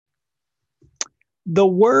The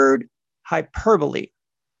word hyperbole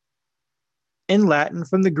in Latin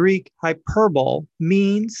from the Greek hyperbole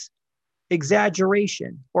means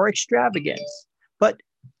exaggeration or extravagance, but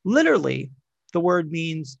literally the word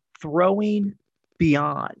means throwing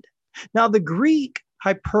beyond. Now, the Greek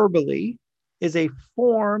hyperbole is a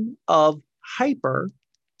form of hyper,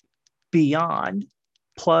 beyond,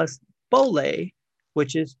 plus bole,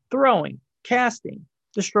 which is throwing, casting,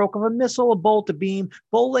 the stroke of a missile, a bolt, a beam.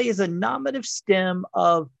 Bole is a nominative stem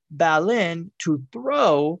of balin, to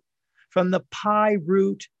throw, from the Pi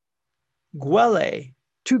root guele,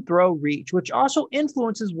 to throw, reach, which also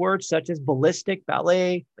influences words such as ballistic,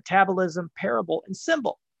 ballet, metabolism, parable, and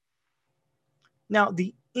symbol. Now,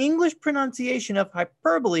 the English pronunciation of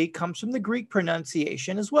hyperbole comes from the Greek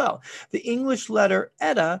pronunciation as well. The English letter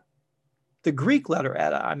eta, the Greek letter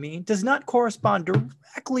eta, does not correspond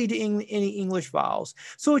directly to any English vowels.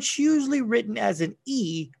 So it's usually written as an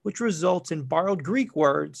E, which results in borrowed Greek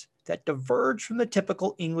words that diverge from the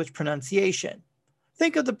typical English pronunciation.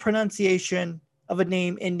 Think of the pronunciation of a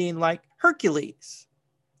name ending like Hercules.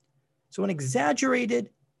 So an exaggerated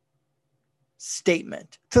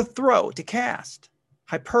statement, to throw, to cast,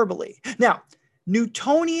 hyperbole. Now,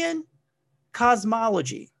 Newtonian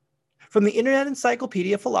Cosmology. From the Internet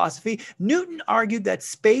Encyclopedia of Philosophy, Newton argued that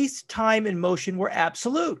space, time, and motion were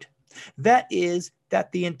absolute. That is,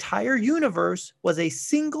 that the entire universe was a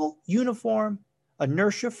single, uniform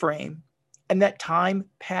inertia frame, and that time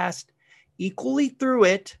passed equally through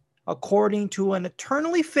it according to an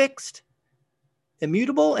eternally fixed,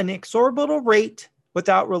 immutable, and inexorable rate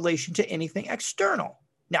without relation to anything external.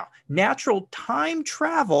 Now, natural time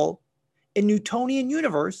travel in Newtonian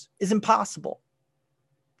universe is impossible.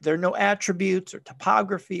 There are no attributes or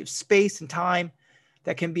topography of space and time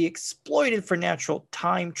that can be exploited for natural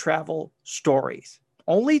time travel stories.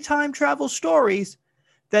 Only time travel stories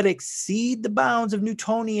that exceed the bounds of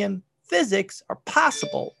Newtonian physics are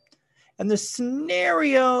possible. And the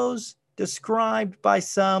scenarios described by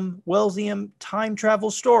some Wellesian time travel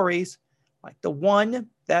stories, like the one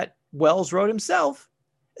that Wells wrote himself,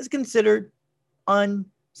 is considered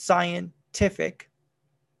unscientific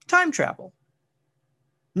time travel.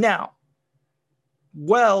 Now,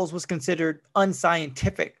 Wells was considered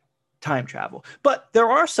unscientific time travel, but there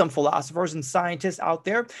are some philosophers and scientists out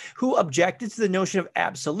there who objected to the notion of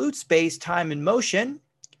absolute space, time, and motion.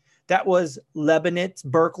 That was Leibniz,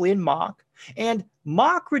 Berkeley, and Mach. And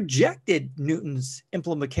Mach rejected Newton's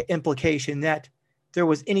implication that there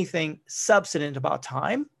was anything substantive about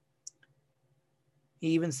time.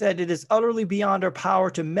 He even said it is utterly beyond our power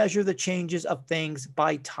to measure the changes of things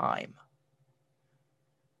by time.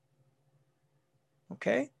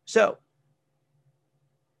 Okay, so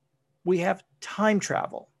we have time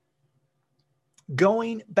travel.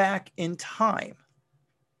 Going back in time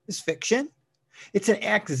is fiction. It's an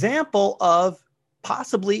example of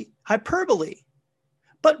possibly hyperbole.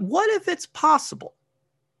 But what if it's possible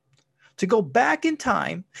to go back in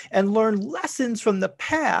time and learn lessons from the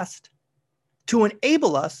past to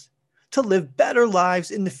enable us to live better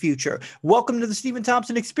lives in the future? Welcome to the Steven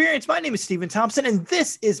Thompson Experience. My name is Steven Thompson, and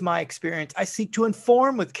this is my experience. I seek to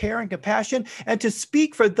inform with care and compassion and to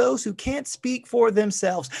speak for those who can't speak for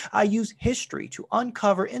themselves. I use history to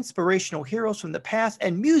uncover inspirational heroes from the past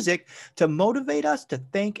and music to motivate us to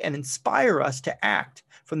think and inspire us to act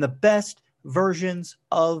from the best versions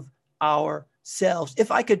of ourselves.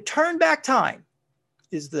 If I could turn back time,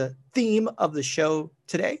 is the theme of the show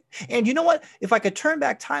today. And you know what? If I Could Turn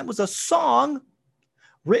Back Time was a song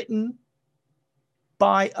written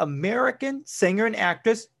by American singer and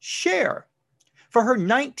actress Cher for her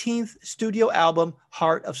 19th studio album,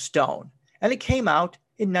 Heart of Stone. And it came out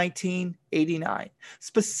in 1989,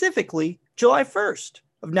 specifically July 1st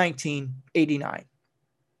of 1989.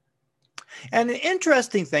 And an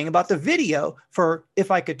interesting thing about the video for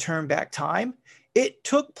If I Could Turn Back Time, it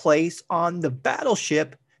took place on the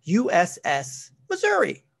battleship USS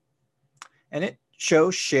Missouri. And it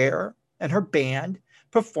shows Cher and her band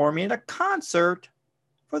performing at a concert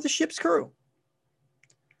for the ship's crew.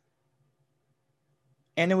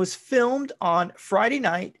 And it was filmed on Friday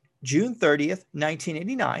night, June 30th,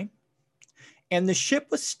 1989. And the ship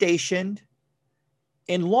was stationed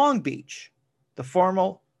in Long Beach, the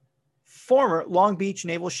former Long Beach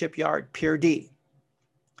Naval Shipyard, Pier D.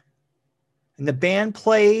 And the band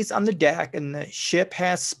plays on the deck, and the ship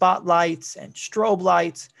has spotlights and strobe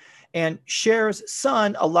lights. And Cher's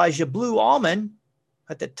son, Elijah Blue Allman,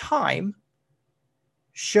 at the time,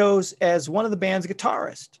 shows as one of the band's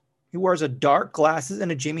guitarists. He wears a dark glasses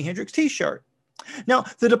and a Jimi Hendrix t-shirt. Now,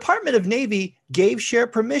 the Department of Navy gave Cher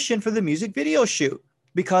permission for the music video shoot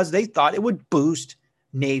because they thought it would boost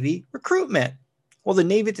Navy recruitment. Well, the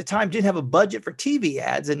Navy at the time didn't have a budget for TV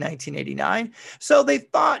ads in 1989, so they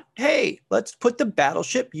thought, hey, let's put the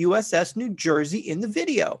battleship USS New Jersey in the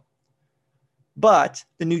video. But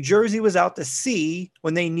the New Jersey was out to sea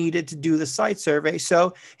when they needed to do the site survey,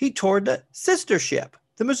 so he toured the sister ship,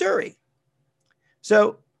 the Missouri.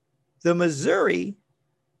 So the Missouri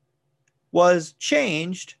was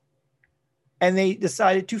changed, and they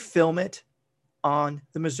decided to film it on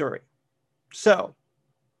the Missouri. So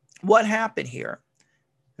what happened here?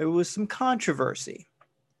 There was some controversy.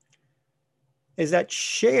 Is that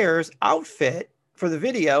Cher's outfit for the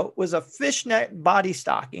video was a fishnet body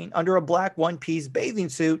stocking under a black one-piece bathing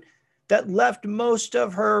suit that left most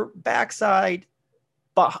of her backside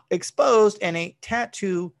exposed, and a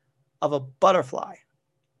tattoo of a butterfly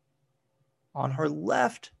on her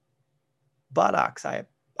left buttocks, I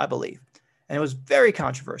believe. And it was very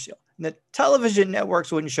controversial. And the television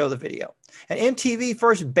networks wouldn't show the video. And MTV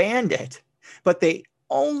first banned it, but they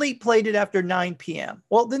only played it after 9 p.m.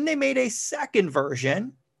 Well, then they made a second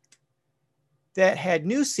version that had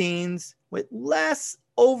new scenes with less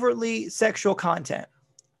overtly sexual content.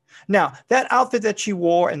 Now, that outfit that she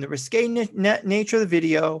wore and the risque nature of the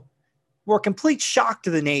video were a complete shock to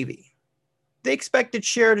the Navy. They expected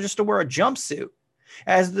Cher just to wear a jumpsuit.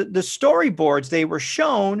 As the storyboards they were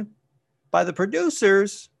shown by the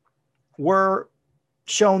producers were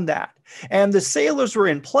shown that. And the sailors were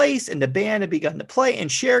in place and the band had begun to play,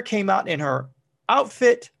 and Cher came out in her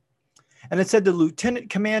outfit. And it said the lieutenant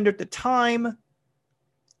commander at the time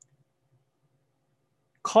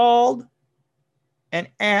called and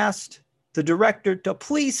asked the director to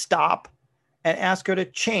please stop and ask her to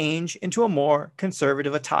change into a more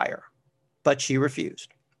conservative attire. But she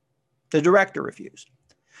refused. The director refused.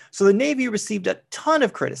 So the Navy received a ton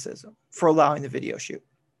of criticism for allowing the video shoot.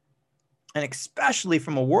 And especially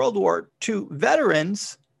from a World War II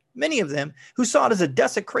veterans, many of them, who saw it as a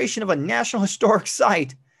desecration of a national historic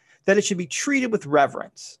site, that it should be treated with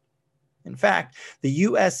reverence. In fact, the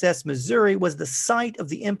USS Missouri was the site of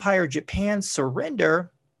the Empire Japan's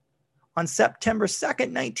surrender on September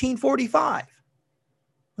 2nd, 1945. It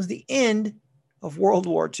was the end of World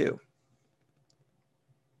War II,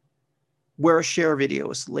 where a Cher video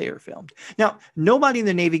was later filmed. Now, nobody in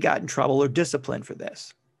the Navy got in trouble or disciplined for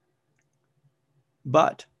this,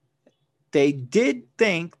 but they did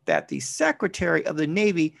think that the Secretary of the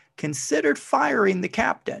Navy considered firing the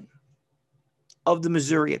captain of the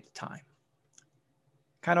Missouri at the time.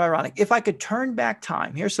 Kind of ironic. If I could turn back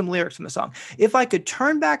time, here's some lyrics from the song. If I could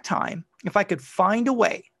turn back time, if I could find a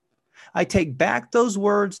way, I take back those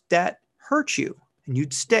words that hurt you and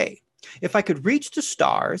you'd stay. If I could reach the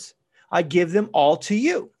stars, I'd give them all to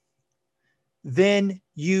you. Then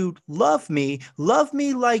you'd love me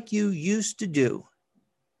like you used to do.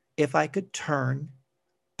 If I could turn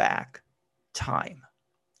back time.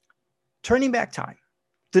 Turning back time.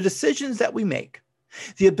 The decisions that we make,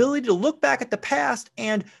 the ability to look back at the past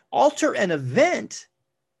and alter an event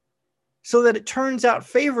so that it turns out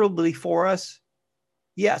favorably for us.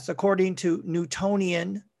 Yes, according to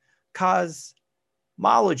Newtonian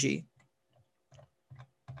Cosmology,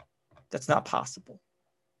 that's not possible.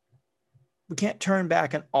 We can't turn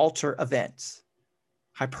back and alter events.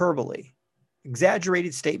 Hyperbole,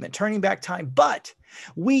 exaggerated statement, turning back time, but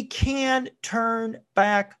we can turn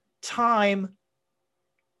back time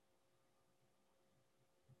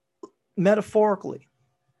metaphorically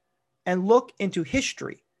and look into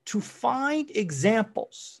history to find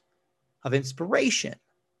examples of inspiration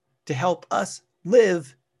to help us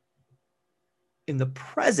live in the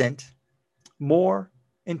present more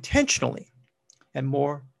intentionally and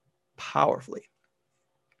more powerfully.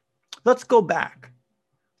 Let's go back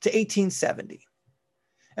to 1870.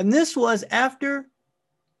 And this was after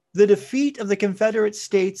the defeat of the Confederate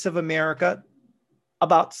States of America.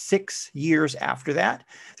 About 6 years after that,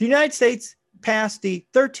 the United States passed the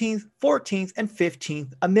 13th, 14th, and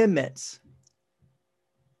 15th Amendments.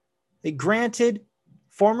 They granted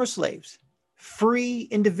former slaves, free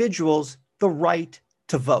individuals, the right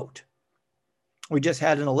to vote. We just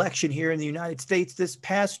had an election here in the United States this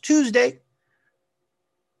past Tuesday,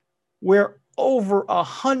 where over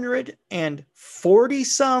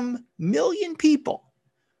 140-some million people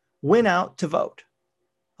went out to vote,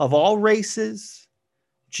 of all races,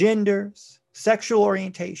 genders, sexual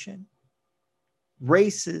orientation,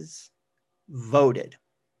 races, voted.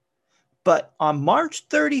 But on March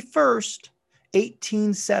 31st,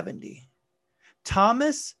 1870,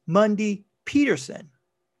 Thomas Mundy Peterson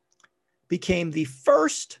became the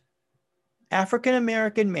first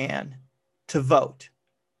African-American man to vote.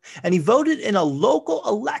 And he voted in a local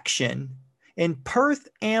election in Perth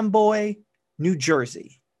Amboy, New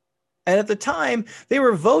Jersey. And at the time, they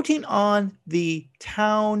were voting on the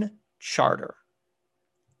town charter.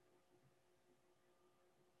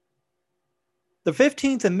 The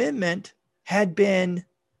 15th Amendment had been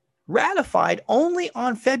ratified only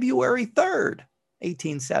on February 3rd,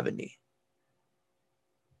 1870.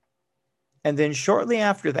 And then shortly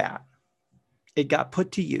after that, it got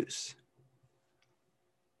put to use.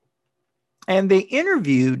 And they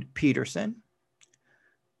interviewed Peterson.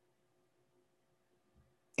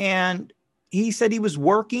 And he said he was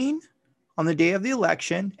working on the day of the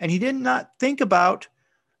election and he did not think about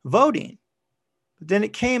voting. But then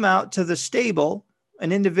it came out to the stable,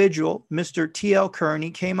 an individual, Mr. T.L. Kearney,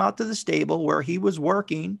 came out to the stable where he was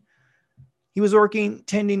working. He was working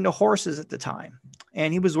tending to horses at the time.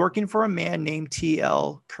 And he was working for a man named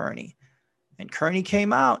T.L. Kearney. And Kearney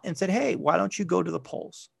came out and said, hey, why don't you go to the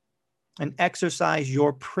polls and exercise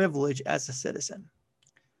your privilege as a citizen?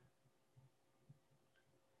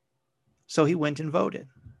 So he went and voted.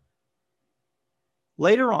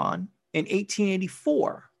 Later on, in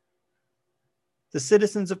 1884, the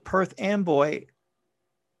citizens of Perth Amboy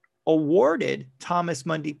awarded Thomas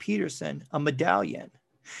Mundy Peterson a medallion.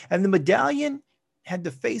 And the medallion had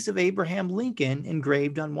the face of Abraham Lincoln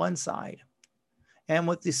engraved on one side. And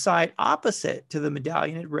with the side opposite to the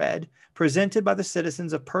medallion, it read, presented by the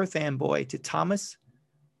citizens of Perth Amboy to Thomas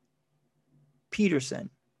Peterson,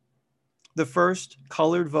 the first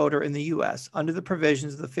colored voter in the U.S. under the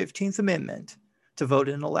provisions of the 15th Amendment to vote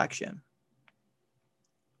in an election.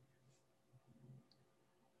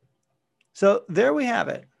 So there we have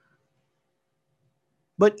it.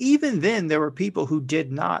 But even then, there were people who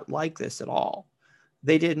did not like this at all.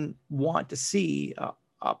 They didn't want to see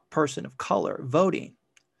a person of color voting.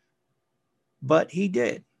 But he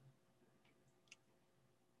did.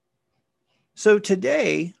 So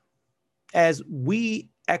today, as we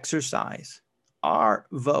exercise our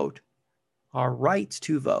vote, our rights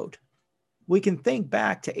to vote, we can think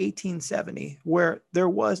back to 1870, where there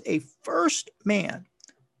was a first man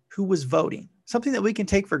who was voting, something that we can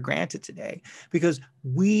take for granted today because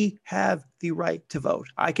we have the right to vote.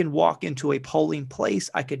 I can walk into a polling place,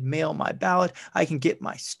 I could mail my ballot, I can get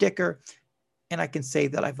my sticker, and I can say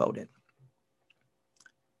that I voted.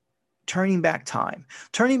 Turning back time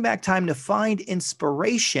to find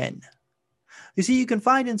inspiration. You see, you can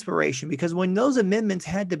find inspiration because when those amendments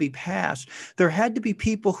had to be passed, there had to be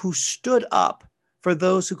people who stood up for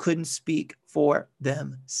those who couldn't speak for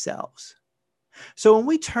themselves. So when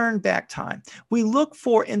we turn back time, we look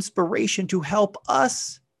for inspiration to help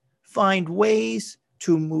us find ways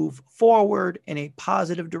to move forward in a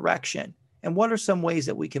positive direction. And what are some ways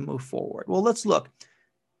that we can move forward? Well, let's look.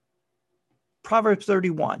 Proverbs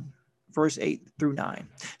 31, verse 8 through 9.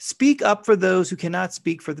 Speak up for those who cannot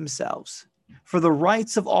speak for themselves, for the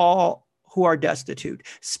rights of all who are destitute.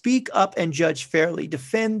 Speak up and judge fairly.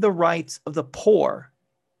 Defend the rights of the poor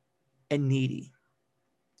and needy.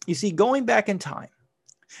 You see, going back in time,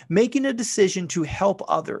 making a decision to help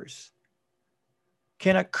others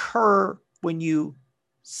can occur when you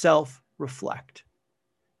self-reflect,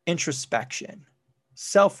 introspection,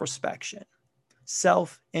 self-respection,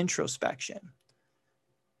 self-introspection.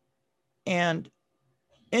 And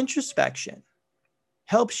introspection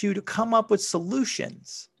helps you to come up with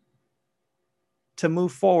solutions to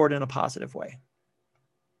move forward in a positive way.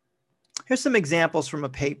 Here's some examples from a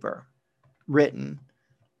paper written,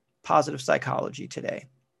 Positive Psychology Today,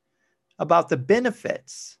 about the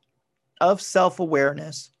benefits of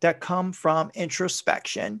self-awareness that come from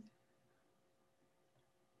introspection.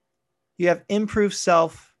 You have improved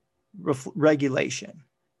self-regulation.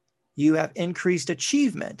 You have increased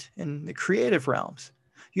achievement in the creative realms.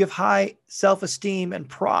 You have high self-esteem and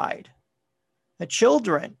pride. The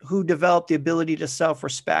children who develop the ability to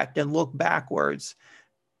self-respect and look backwards,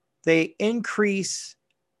 they increase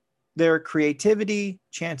their creativity,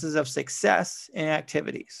 chances of success in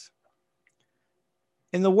activities.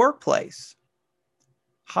 In the workplace,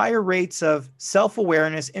 higher rates of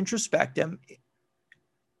self-awareness, introspection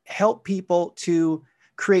help people to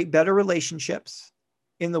create better relationships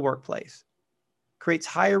in the workplace, creates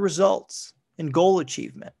higher results in goal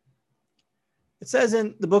achievement. It says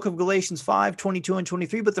in the book of Galatians 5, 22 and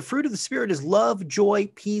 23, but the fruit of the Spirit is love, joy,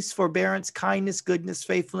 peace, forbearance, kindness, goodness,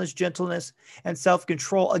 faithfulness, gentleness, and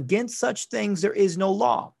self-control. Against such things there is no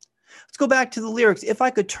law. Let's go back to the lyrics. If I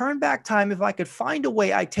could turn back time, if I could find a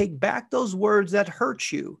way, I'd take back those words that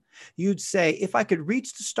hurt you. You'd say, if I could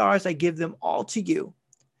reach the stars, I give them all to you.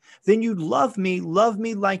 Then you'd love me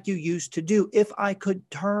like you used to do. If I could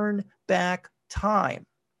turn back time.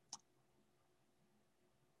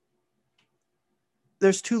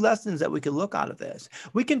 there's two lessons that we could look out of this.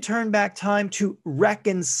 We can turn back time to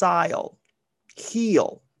reconcile,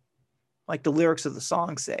 heal, like the lyrics of the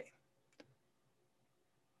song say.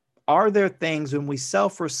 Are there things when we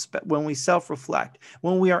self-reflect,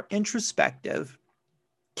 when we are introspective,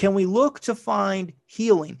 can we look to find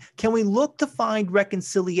healing? Can we look to find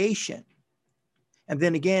reconciliation? And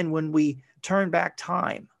then again, when we turn back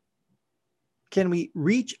time, can we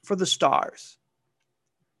reach for the stars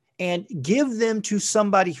and give them to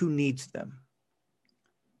somebody who needs them?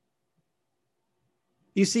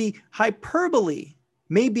 You see, hyperbole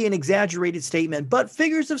may be an exaggerated statement, but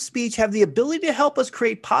figures of speech have the ability to help us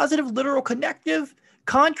create positive, literal, connective,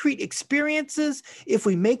 concrete experiences if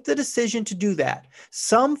we make the decision to do that.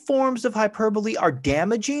 Some forms of hyperbole are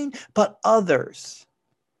damaging, but others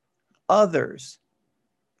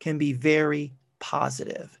can be very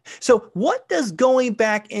positive. So what does going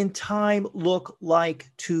back in time look like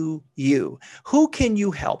to you? Who can you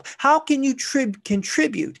help? How can you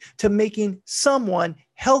contribute to making someone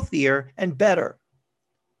healthier and better?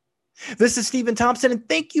 This is Steven Thompson, and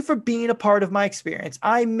thank you for being a part of my experience.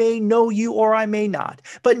 I may know you or I may not,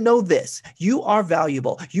 but know this: you are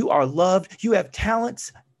valuable, you are loved, you have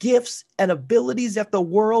talents, gifts, and abilities that the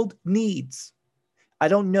world needs. I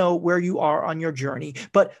don't know where you are on your journey,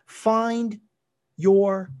 but find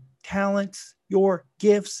your talents, your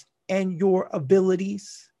gifts, and your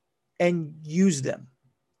abilities and use them.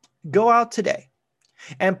 Go out today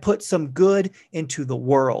and put some good into the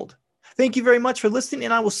world. Thank you very much for listening,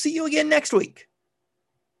 and I will see you again next week.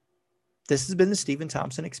 This has been the Steven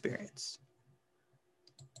Thompson Experience.